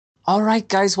All right,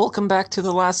 guys, welcome back to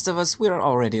The Last of Us. We're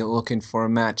already looking for a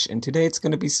match, and today it's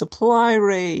going to be Supply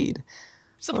Raid.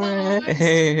 Supplies!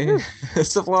 Hooray! Woo.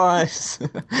 Supplies.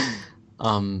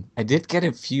 I did get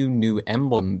a few new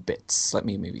emblem bits. Let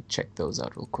me maybe check those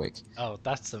out real quick. Oh,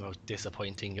 that's the most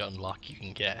disappointing unlock you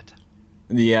can get.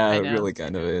 Yeah, I it know. really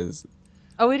kind of is.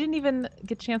 Oh, we didn't even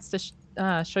get a chance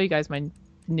to show you guys my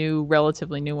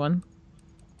relatively new one.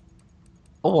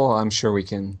 Oh, well, I'm sure we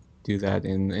can do that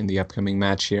in the upcoming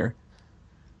match here.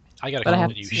 I got a But I couple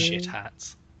have of new shit to.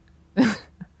 hats.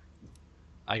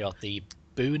 I got the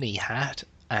Boonie hat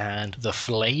and the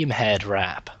Flame Head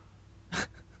wrap.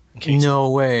 In case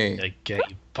No way. the gay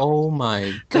Oh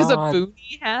my There's a God.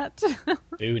 booty hat. Oh,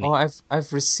 Boonie.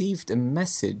 I've received a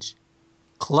message.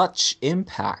 Clutch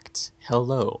impact.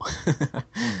 Hello.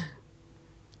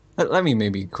 Let me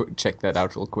maybe check that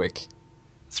out real quick.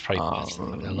 It's probably worth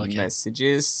having a look at.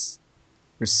 Messages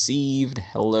received.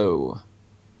 Hello.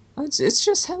 It's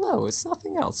just hello. It's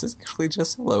nothing else. It's actually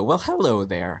just hello. Well, hello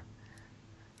there.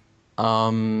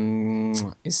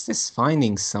 Is this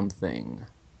finding something?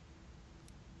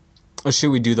 Or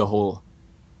should we do the whole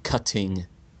cutting,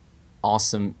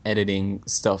 awesome editing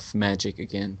stuff magic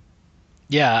again?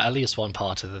 Yeah, at least one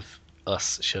part of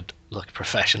us should look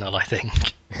professional, I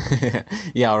think.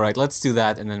 Yeah, all right. Let's do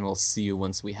that, and then we'll see you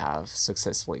once we have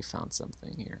successfully found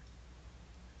something here.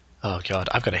 Oh god,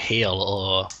 I've got to heal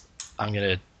or I'm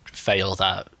gonna fail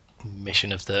that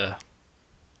mission of the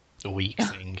week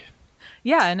thing.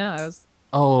 Yeah, I know. I was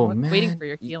Oh waiting man. for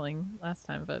your healing last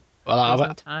time, but Well, there was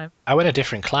no time. I went a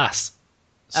different class,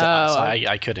 so, Oh, so okay.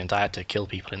 I couldn't. I had to kill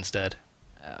people instead,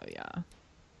 Oh, yeah.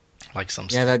 like some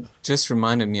Yeah, that stuff. just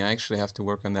reminded me. I actually have to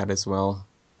work on that as well.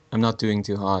 I'm not doing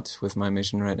too hot with my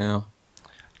mission right now.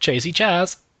 Chasey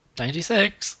Chaz,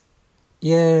 96.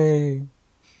 Yay!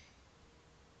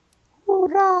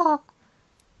 Hoorah! Oh,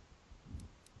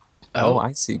 Oh,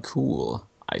 I see. Cool.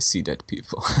 I see dead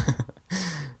people.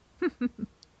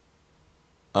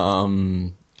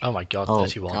 Um. oh my god, Oh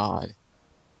 31. God.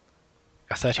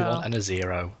 A 31 Oh. and a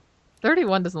 0.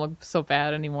 31 doesn't look so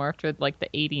bad anymore after like the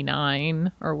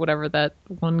 89 or whatever that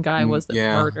one guy was that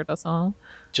Yeah. murdered us all.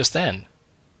 Just then.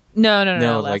 No, no, no,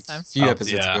 No, no, like last a time. few Oh,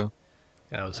 episodes yeah. ago.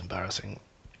 That was embarrassing.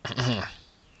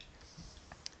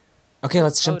 Okay,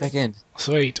 let's jump back Voting. in.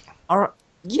 Sweet. All right.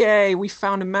 Yay! We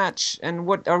found a match. And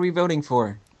what are we voting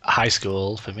for? High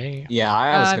school for me. Yeah,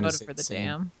 I was I gonna voted say for the the same.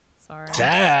 dam. Sorry.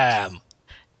 Damn!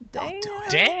 Don't do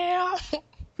it. Damn.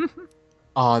 Damn!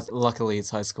 Oh, luckily it's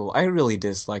high school. I really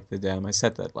dislike the dam. I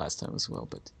said that last time as well,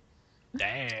 but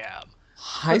Damn!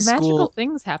 high But magical school.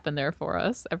 things happen there for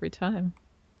us every time.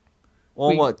 Well,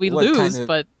 We what we what kind lose, of?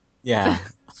 but Yeah,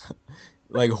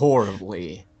 like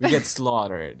horribly. We get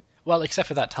slaughtered. Well, except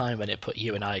for that time when it put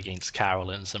you and I against Carol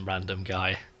and some random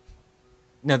guy.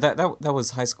 No, that was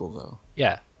high school though.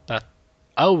 Yeah, that.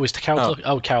 Oh, was Carol Oh, talking?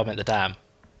 Oh, Carol meant the dam.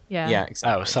 yeah. yeah, Oh,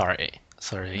 exactly. sorry.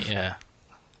 Sorry, yeah.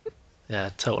 Yeah,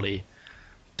 totally.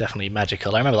 Definitely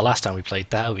magical. I remember the last time we played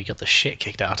that, we got the shit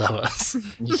kicked out of us.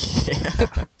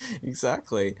 Yeah,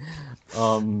 exactly.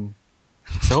 Um,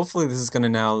 so hopefully this is gonna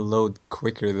now load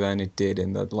quicker than it did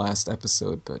in the last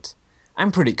episode, but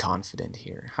I'm pretty confident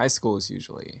here. High school is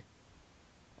usually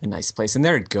a nice place, and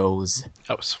there it goes.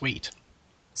 Oh, sweet.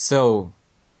 So,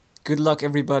 good luck,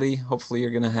 everybody. Hopefully you're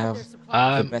gonna have the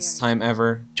Um, best time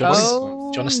ever. do you want This to is do going. you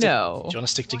Oh want to stick? Do no. you want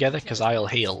to stick together? Because I'll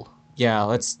heal. Yeah,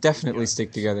 let's definitely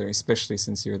stick together, especially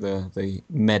since you're the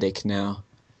medic now.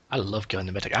 I love going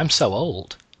to medic. I'm so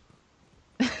old.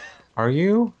 Are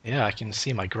you? Yeah, I can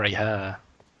see my grey hair.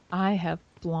 I have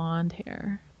blonde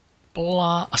hair.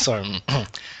 Blah. Sorry,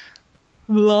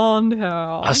 Blonde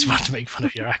I was hair. about to make fun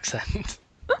of your accent.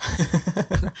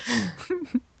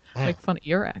 Make fun of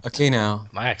your accent. Okay, now.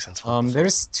 My accent's wonderful.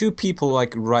 There's two people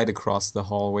like right across the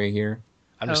hallway here.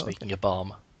 I'm just Oh. making a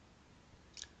bomb.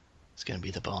 It's gonna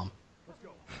be the bomb.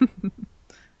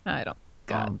 I don't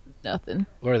got Um, nothing.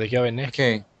 Where are they going, Nick?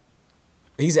 Okay.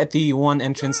 He's at the one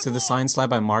entrance to the science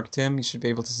lab. I marked him. You should be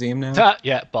able to see him now. Ah,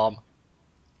 yeah, bomb.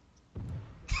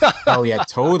 Oh yeah,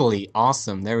 totally.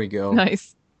 Awesome. There we go.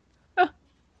 Nice. An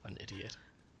idiot.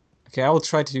 Okay, I will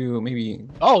try to maybe.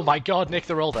 Oh my god, Nick,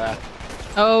 they're all there.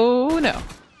 Oh no.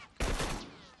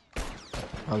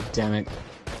 Oh damn it.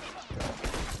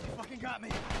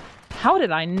 How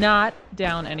did I not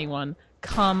down anyone?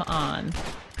 Come on.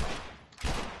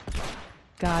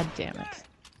 God damn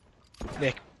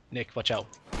it. Nick, watch out.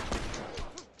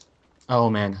 Oh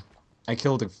man, I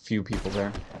killed a few people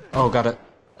there. Oh, got it.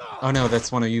 Oh no,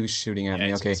 that's one of you shooting at Yeah,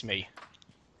 me. Okay. it's me.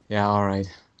 Yeah, all right.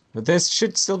 But there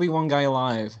should still be one guy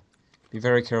alive. Be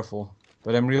very careful.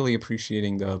 But I'm really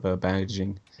appreciating the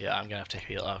bandaging. Yeah, I'm gonna have to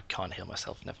heal. I can't heal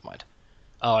myself. Never mind.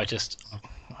 Oh, I just.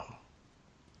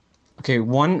 Okay,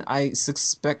 I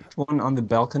suspect one on the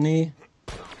balcony.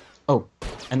 Oh,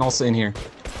 and also in here.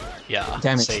 Yeah,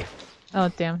 Damn it. safe. Oh,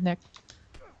 damn, Nick.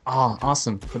 Oh,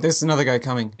 awesome. But there's another guy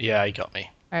coming. Yeah, he got me.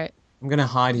 All right. I'm gonna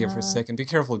hide here for a Uh, second. Be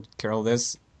careful, Carol. Okay.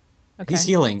 He's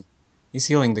healing. He's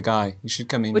healing the guy. You should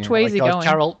come in Which here. Oh way my is he God, going?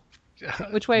 Carol.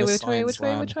 Which way? The Which way? science Which way?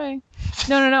 lab. Which way?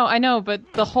 No, I know, but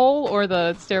the hole or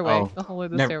the stairway? Oh, The hole or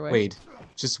the never. stairway? Wait.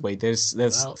 Just wait. There's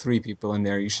Well, 3 people in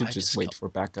there. You should I just just wait got- for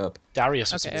backup.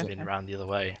 Darius was Okay, moving okay. around the other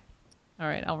way. All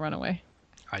right, I'll run away.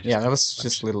 I just Yeah, that got was punched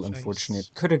just a in little the face. unfortunate.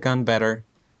 Could have gone better,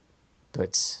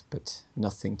 but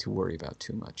nothing to worry about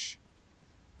too much.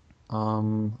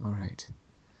 All right.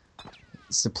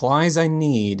 Supplies I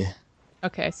need.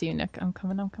 Okay, I see you, Nick. I'm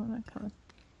coming.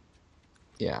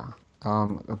 Yeah.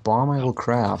 A bomb I will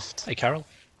craft. Hey, Carol.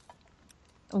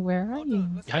 Where are you?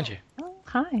 Behind you. Oh,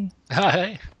 hi.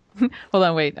 Hi. Hold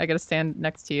on, wait. I gotta stand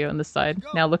next to you on this side.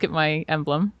 Now look at my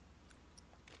emblem.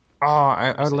 Oh,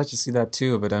 I would let you see that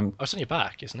too, but Oh, it's on your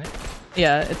back, isn't it?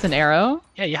 Yeah, it's an arrow.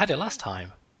 Yeah, you had it last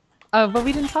time. But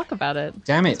we didn't talk about it.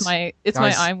 damn it. It's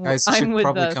Guys- my guys should I'm with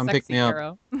probably the come pick sexy me up.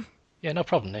 arrow. Yeah, no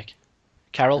problem, Nick.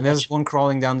 Carol, And there's one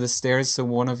crawling down the stairs, so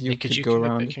one of you Nick, could go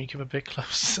around. can you come a bit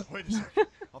closer? Wait a second.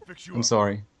 I'll fix you I'm up.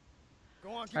 sorry.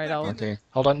 Go on, get Alright, back I'll- in there. Okay.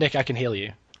 Hold on, Nick, I can heal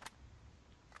you.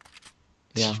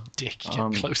 Yeah. You dick, get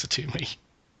Um, closer to me.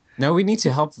 No, we need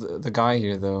to help the guy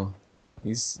here, though.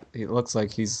 It looks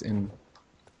like he's in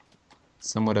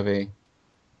somewhat of a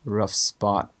rough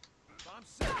spot. Bomb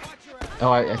set. Watch your ass.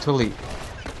 Oh, I totally One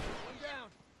down.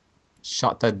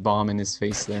 shot that bomb in his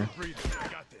face there. Breathe. I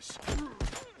got this.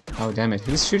 Oh, damn it.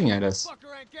 Who's shooting at us?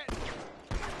 Fucker ain't getting.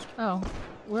 Oh,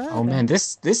 where are Oh, they? man.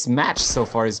 This match so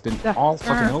far has been all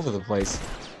fucking over the place.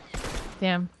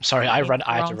 Damn. Sorry, I had to Wrong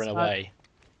run spot. away.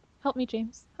 Help me,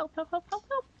 James. Help.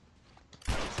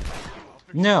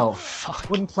 No. Fuck.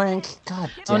 Wooden plank.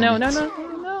 God Oh, damn no.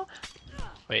 it.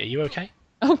 Wait, are you okay?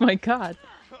 Oh my god.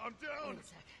 I'm down.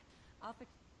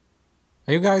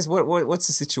 Are you guys, what's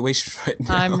the situation right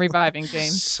now? I'm reviving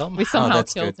James. Somehow. We somehow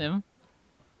that's killed good. him.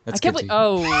 That's I can't good believe. to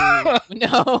Oh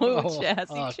no, Oh, Chazzy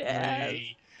fuck Chaz.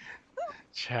 me.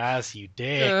 Chaz, you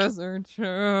dick.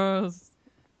 Chaz.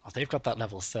 Oh, they've got that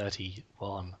level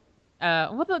 31.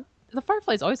 Well, the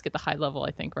Fireflies always get the high level,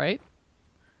 I think, right?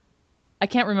 I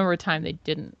can't remember a time they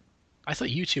didn't. I thought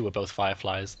you two were both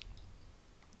Fireflies.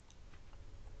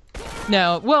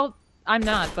 No, well, I'm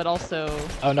not, but also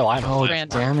Oh no, I'm a Oh, Firefly.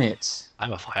 damn it.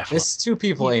 I'm a Firefly. There's 2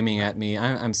 people aiming at me.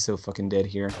 I'm so fucking dead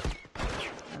here.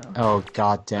 Oh,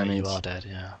 god damn Yeah, it. you are dead,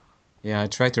 yeah. Yeah, I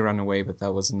tried to run away, but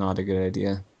that was not a good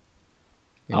idea.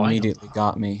 It Oh, I know. immediately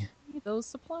got me. need those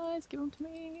supplies. Give them to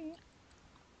me.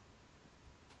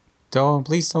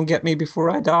 Please don't get me before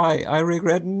I die. I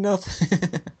regret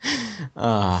nothing.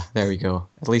 Ah, there we go.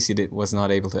 At least he was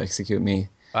not able to execute me.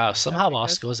 Wow, somehow Okay, our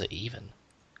good. scores are even.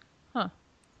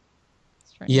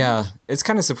 Strange. Yeah, it's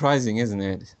kind of surprising, isn't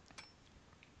it?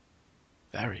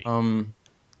 Very. Where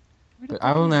did But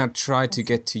I will they- now try to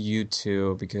get to you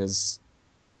two because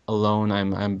alone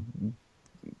I'm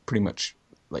pretty much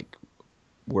like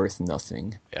worth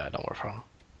nothing. Yeah, don't worry, problem.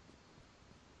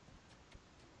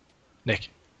 Nick.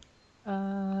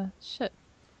 Shit.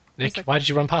 Nick, like- why did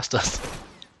you run past us?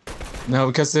 No,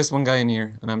 because there's one guy in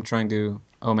here, and I'm trying to.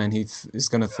 Oh man, he's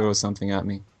gonna throw something at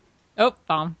me. Oh,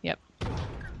 bomb. Yep.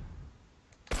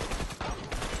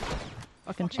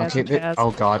 Fucking Chaz Okay. and Chaz.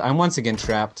 Oh god, I'm once again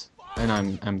trapped, and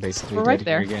I'm basically We're dead right here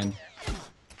there. again.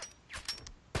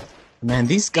 Man,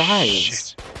 these guys,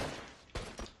 Shit.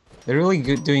 they're really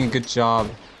doing a good job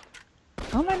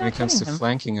How am I when not it comes to hitting him?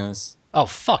 flanking us. Oh,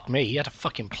 fuck me, he had a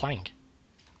fucking plank.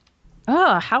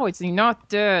 Ah, how is he not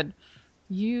dead?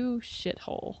 You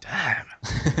shithole. Damn.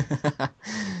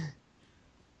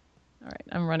 Alright,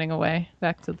 I'm running away.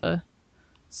 Back to the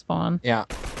spawn. Yeah,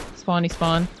 Spawny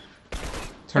spawn.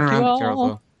 turn Fuck you around, Carol. all.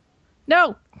 Though.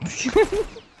 No!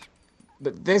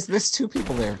 But there's 2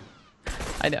 people there.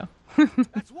 I know.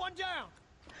 That's one down.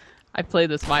 I play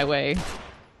this my way.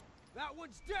 That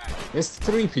one's dead. There's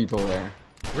 3 people there.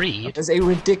 Read There's a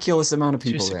ridiculous amount of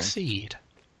to people there. succeed.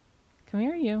 Come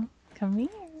here, you. Come here.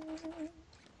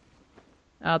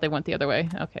 Oh, they went the other way.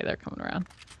 Okay, they're coming around.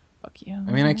 Fuck you.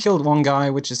 I mean, I killed one guy,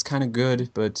 which is kind of good,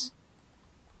 but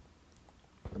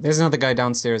there's another guy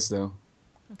downstairs though.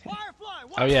 Okay.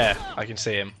 Firefly. Oh yeah, I can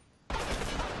see him.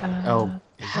 Oh,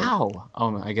 how?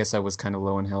 Oh, I guess I was kind of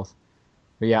low in health.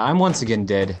 But yeah, I'm once again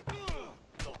dead.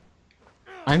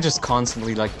 I'm just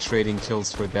constantly like trading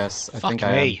kills for deaths. I Fuck think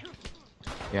me.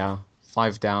 yeah,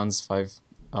 5 downs, 5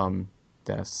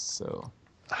 deaths. So,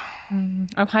 I'm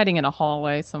hiding in a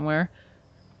hallway somewhere.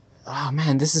 oh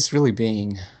man, this is really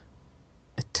being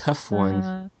a tough one.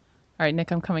 All right,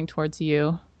 Nick, I'm coming towards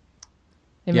you.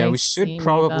 They Yeah, may we should see me, though.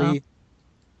 probably.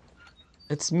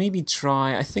 Let's maybe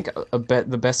try. I think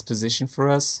the best position for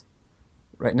us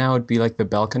right now would be like the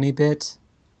balcony bit.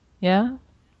 Yeah,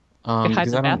 could hide Because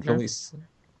in the I don't bathroom. really.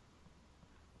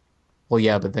 Well,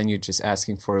 yeah, but then you're just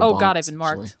asking for a Oh bomb, God, I've been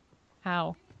essentially. marked.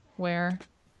 How? Where?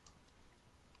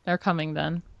 They're coming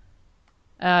then.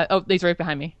 Oh, he's right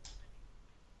behind me.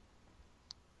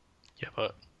 Yeah,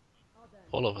 but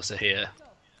all of us are here.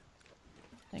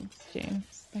 Thanks,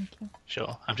 James. Thank you.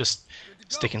 Sure. I'm just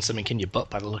sticking something in your butt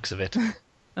by the looks of it.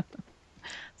 That's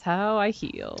how I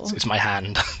heal. It's my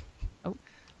hand. Oh,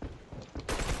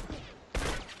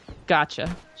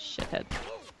 gotcha. Shithead.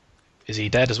 Is he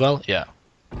dead as well? Yeah.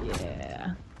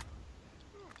 Yeah.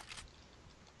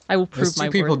 I will There's prove two my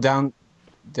people worth.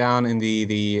 down in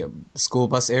the school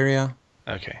bus area.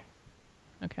 Okay.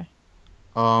 Okay.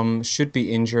 Should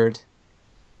be injured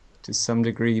to some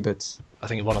degree, but I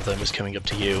think one of them is coming up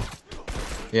to you.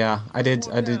 yeah, I did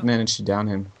manage to down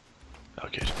him. Oh,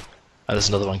 good. Oh, there's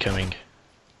another one coming.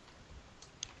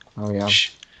 Oh yeah.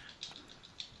 Shh.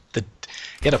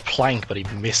 He had a plank, but he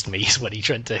missed me when he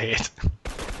tried to hit.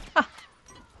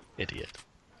 Idiot.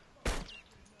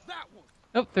 That one.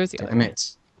 Oh, there's the other Damn guy.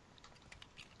 it.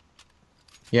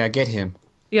 Yeah, get him.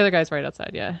 The other guy's right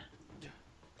outside, yeah.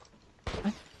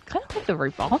 I kind of like the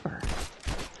revolver.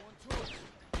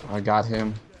 I got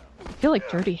him. I feel like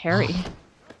Dirty Harry.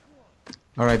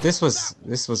 All right, this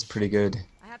was pretty good.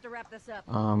 I have to wrap this up.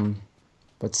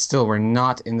 But still, we're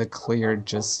not in the clear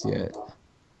just yet.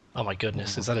 Oh my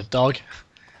goodness, is that a dog?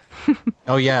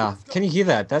 Oh yeah, can you hear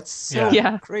that? That's so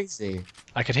Yeah. crazy.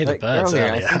 I could hear the Like birds earlier,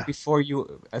 earlier.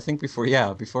 I think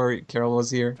before Carol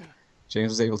was here, James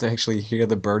was able to actually hear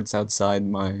the birds outside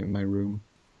my room.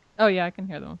 Oh yeah, I can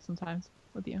hear them sometimes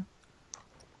with you.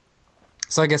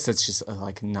 So I guess that's just a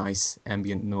like nice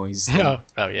ambient noise Oh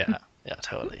yeah, yeah,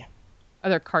 totally. Are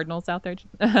there cardinals out there,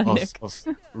 of, Nick? of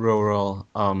rural.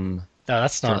 No,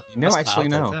 that's not. No, that's not actually,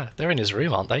 out no. there. They're in his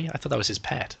room, aren't they? I thought that was his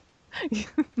pet.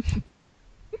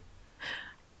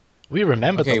 We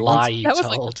remember Okay, the once- lie you That was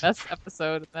like told. the best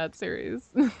episode in that series.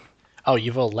 Oh,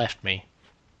 you've all left me.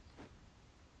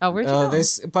 Oh, where'd you go?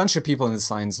 There's a bunch of people in the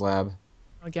science lab,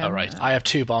 Again, All right, I have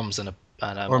 2 bombs and a.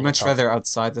 or much Molotov. rather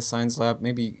outside the science lab.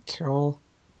 Maybe Carol.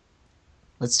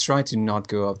 Let's try to not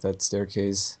go up that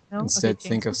staircase. No? Okay, Instead, James,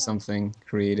 think of go back. something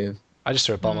creative. I just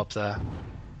threw a bomb up there.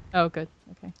 Oh, good.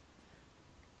 Okay.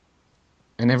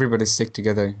 And everybody stick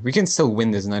together. We can still win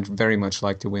this, and I'd very much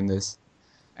like to win this.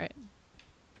 All right.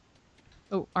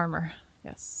 Oh, armor.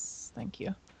 Yes. Thank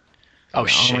you. Oh Yeah,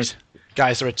 shit, almost-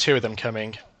 guys! There are 2 of them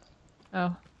coming.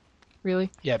 Oh, really?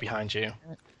 Yeah, behind you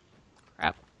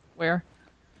Crap. Where?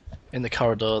 in the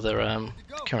corridor. They're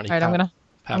currently. All right,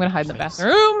 I'm gonna hide in the things.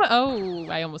 bathroom. Oh,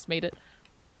 I almost made it.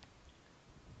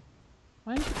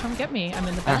 Why don't you come get me? I'm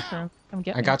in the bathroom. Come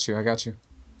get me. I got you. I got you.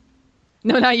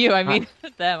 No, not you. I mean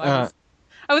them. Uh,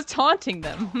 I was taunting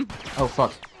them. Oh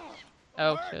fuck.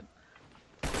 Oh shit.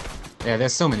 Yeah,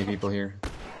 there's so many people here.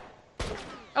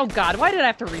 Oh god, why did I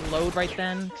have to reload right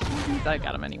then? Jeez, I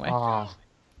got him anyway. Ah,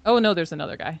 Oh no, there's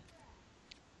another guy.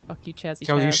 Fuck you, Chazzy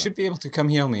Carol, you Chaz. should be able to come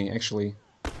heal me. Actually.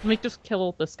 Let me just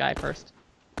kill this guy first.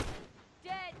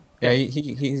 Dead. Yeah,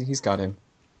 he's got him.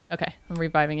 Okay, I'm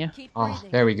reviving you. Keep Oh,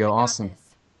 breathing. there we go. I got Awesome.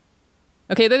 this.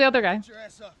 Okay, there's the other guy. Get your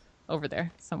ass up. Over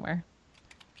there, somewhere.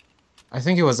 I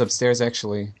think it was upstairs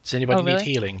actually. Does anybody Oh, really? need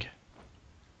healing?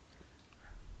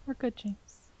 We're good, James.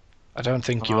 I don't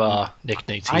think you Um, are. Nick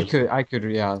needs healing. I could,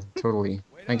 yeah, totally.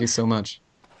 Thank you so much.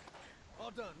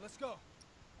 All done. Let's go.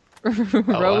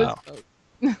 Row is wow. boat.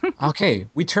 Okay,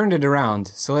 we turned it around,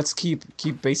 so let's keep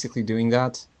basically doing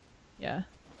that. Yeah.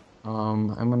 I'm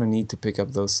gonna need to pick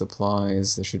up those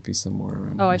supplies. There should be some more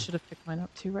around. Oh, I here. should have picked mine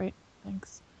up too, right?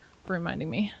 Thanks for reminding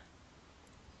me.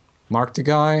 Mark the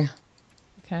guy.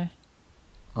 Okay.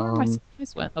 Where are my Um,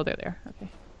 supplies went? Oh, they're there. Okay.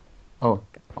 oh,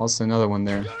 also another one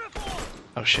there.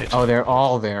 Oh shit. Oh, they're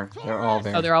all there. They're all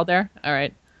there. Oh, they're all there? All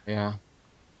right. Yeah.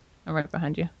 I'm right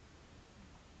behind you.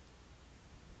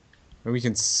 But we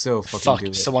can so fucking Fuck! do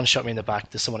it. Someone shot me in the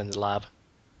back. There's someone in the lab.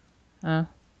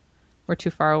 We're too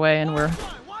far away and we're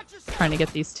Fine, watch yourself. trying to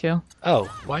get these two. Oh,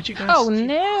 why'd you guys? Oh,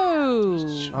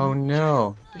 no! Oh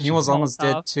no, he was almost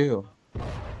Molotov. dead too.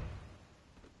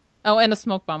 Oh, and a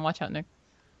smoke bomb. Watch out, Nick.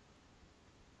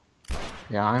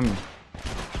 Yeah, I'm.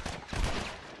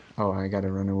 Oh, I gotta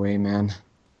run away, man.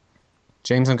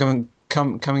 James, I'm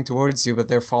coming towards you, but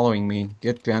they're following me.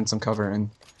 Get behind some cover and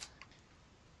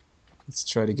let's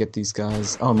try to get these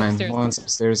guys. Oh man, Upstairs. one's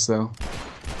upstairs though.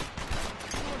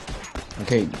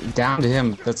 Okay, down to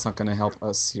him. That's not gonna help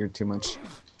us here too much.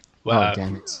 Wow. Oh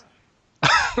damn it!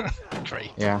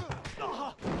 Great. Yeah.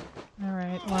 All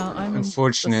right. Well, I'm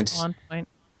Unfortunate. in the spawn point.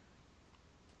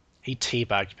 He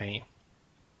teabagged me.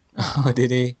 Oh,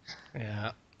 did he?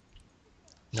 Yeah.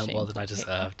 No Shame. more than I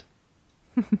deserved.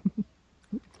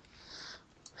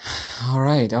 All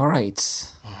right, all right.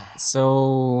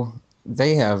 So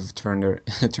they have turned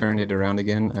it around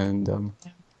again, and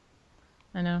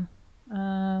I know.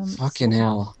 fucking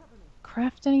hell.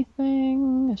 Craft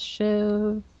anything? A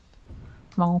shiv,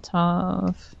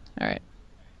 Molotov. All right.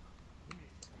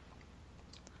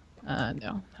 No,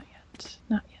 not yet.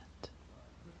 Not yet.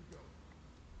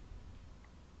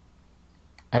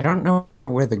 I don't know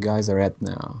where the guys are at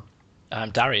now.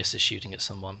 Darius is shooting at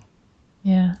someone.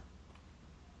 Yeah.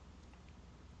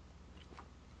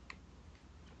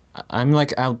 I'm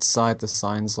like outside the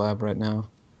science lab right now.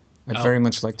 I'd Oh. very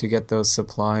much like to get those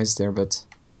supplies there, but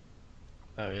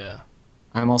Oh yeah.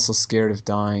 I'm also scared of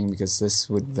dying because this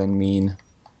would then mean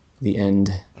the end.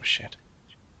 Oh shit.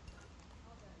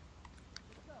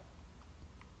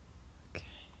 Okay.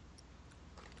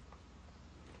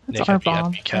 Nick, That's our you have to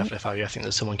bomb. be careful if I think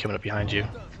there's someone coming up behind you.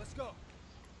 Done. Let's go.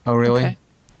 Oh, really? Okay.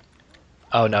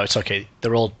 Oh no, it's okay.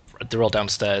 They're all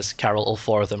downstairs. Carol, all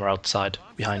 4 of them are outside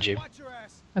behind you. Watch your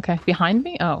ass. Okay. Behind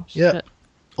me? Oh, Yeah. shit.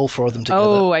 All 4 of them together.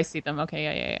 Oh, I see them. Okay,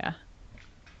 yeah.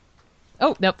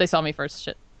 Oh, nope, they saw me first.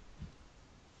 Shit.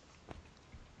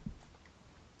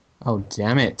 Oh,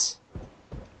 damn it.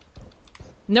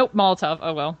 Nope, Molotov.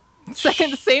 Oh well.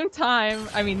 Same time.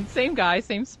 I mean, same guy,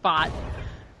 same spot.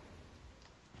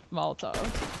 Molotov.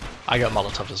 I got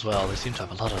Molotov as well. They seem to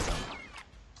have a lot of them.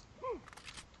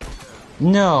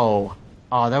 No!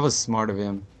 Oh, that was smart of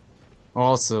him.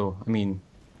 Also, I mean,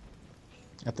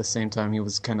 at the same time, he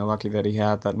was kind of lucky that he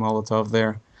had that Molotov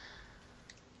there.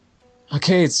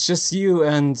 Okay, it's just you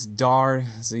and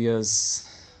Zia's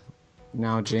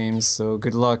now, James, so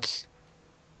good luck.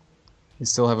 You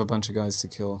still have a bunch of guys to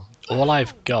kill. All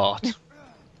I've got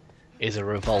is a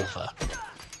revolver.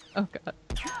 Oh god.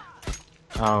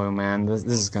 Oh man, this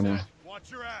is gonna... Watch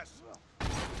your ass.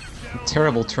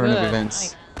 Terrible turn of Good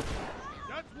events.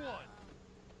 That's one.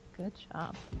 Good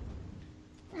job.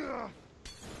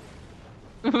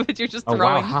 But you're just Oh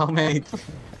wow, throwing. how many...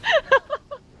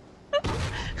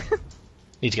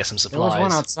 Need to get some There was one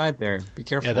supplies. outside there. Be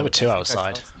careful. Yeah, there were 2 I think I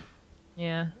outside. felt-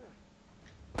 Yeah.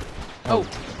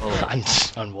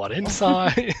 Oh, And one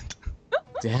inside.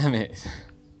 damn it.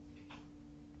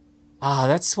 Ah,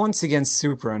 that's once again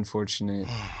super unfortunate.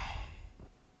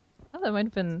 Oh, that might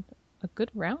have been a good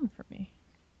round for me.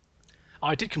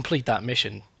 I did complete that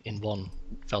mission in one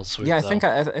fell swoop. Yeah, I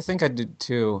though. think I did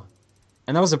too.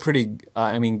 And that was a pretty,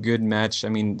 I mean, good match. I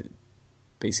mean,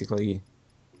 basically,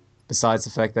 besides the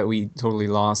fact that we totally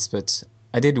lost, but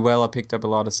I did well. I picked up a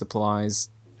lot of supplies.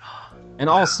 And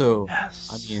also, Yes.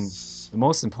 I mean, the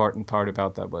most important part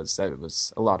about that was that it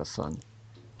was a lot of fun.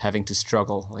 Having to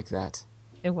struggle like that.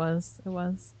 It was. It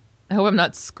was. I hope I'm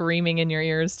not screaming in your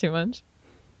ears too much.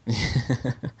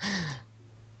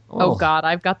 Oh god,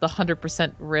 I've got the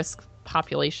 100% risk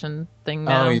population thing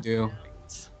now. Oh, you do?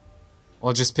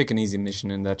 Well, just pick an easy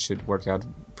mission and that should work out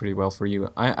pretty well for you.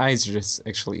 I just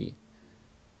actually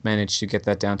managed to get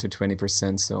that down to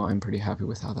 20%, so I'm pretty happy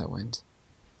with how that went.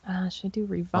 Should I do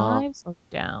revives or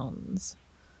downs?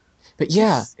 But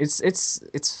yeah,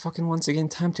 it's fucking once again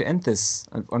time to end this,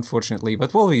 unfortunately.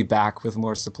 But we'll be back with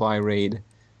more supply raid,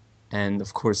 and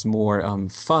of course more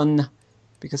fun,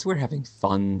 because we're having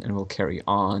fun and we'll carry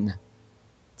on. All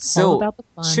So about the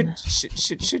fun.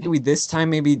 should we this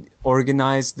time maybe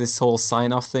organize this whole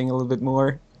sign-off thing a little bit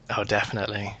more? Oh,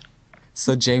 definitely.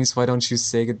 So James, why don't you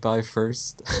say goodbye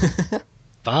first,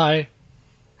 Bye.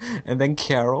 and then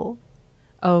Carol,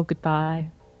 Oh, goodbye.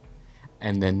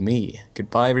 and then me.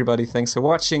 Goodbye, everybody. Thanks for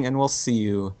watching, and we'll see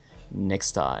you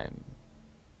next time.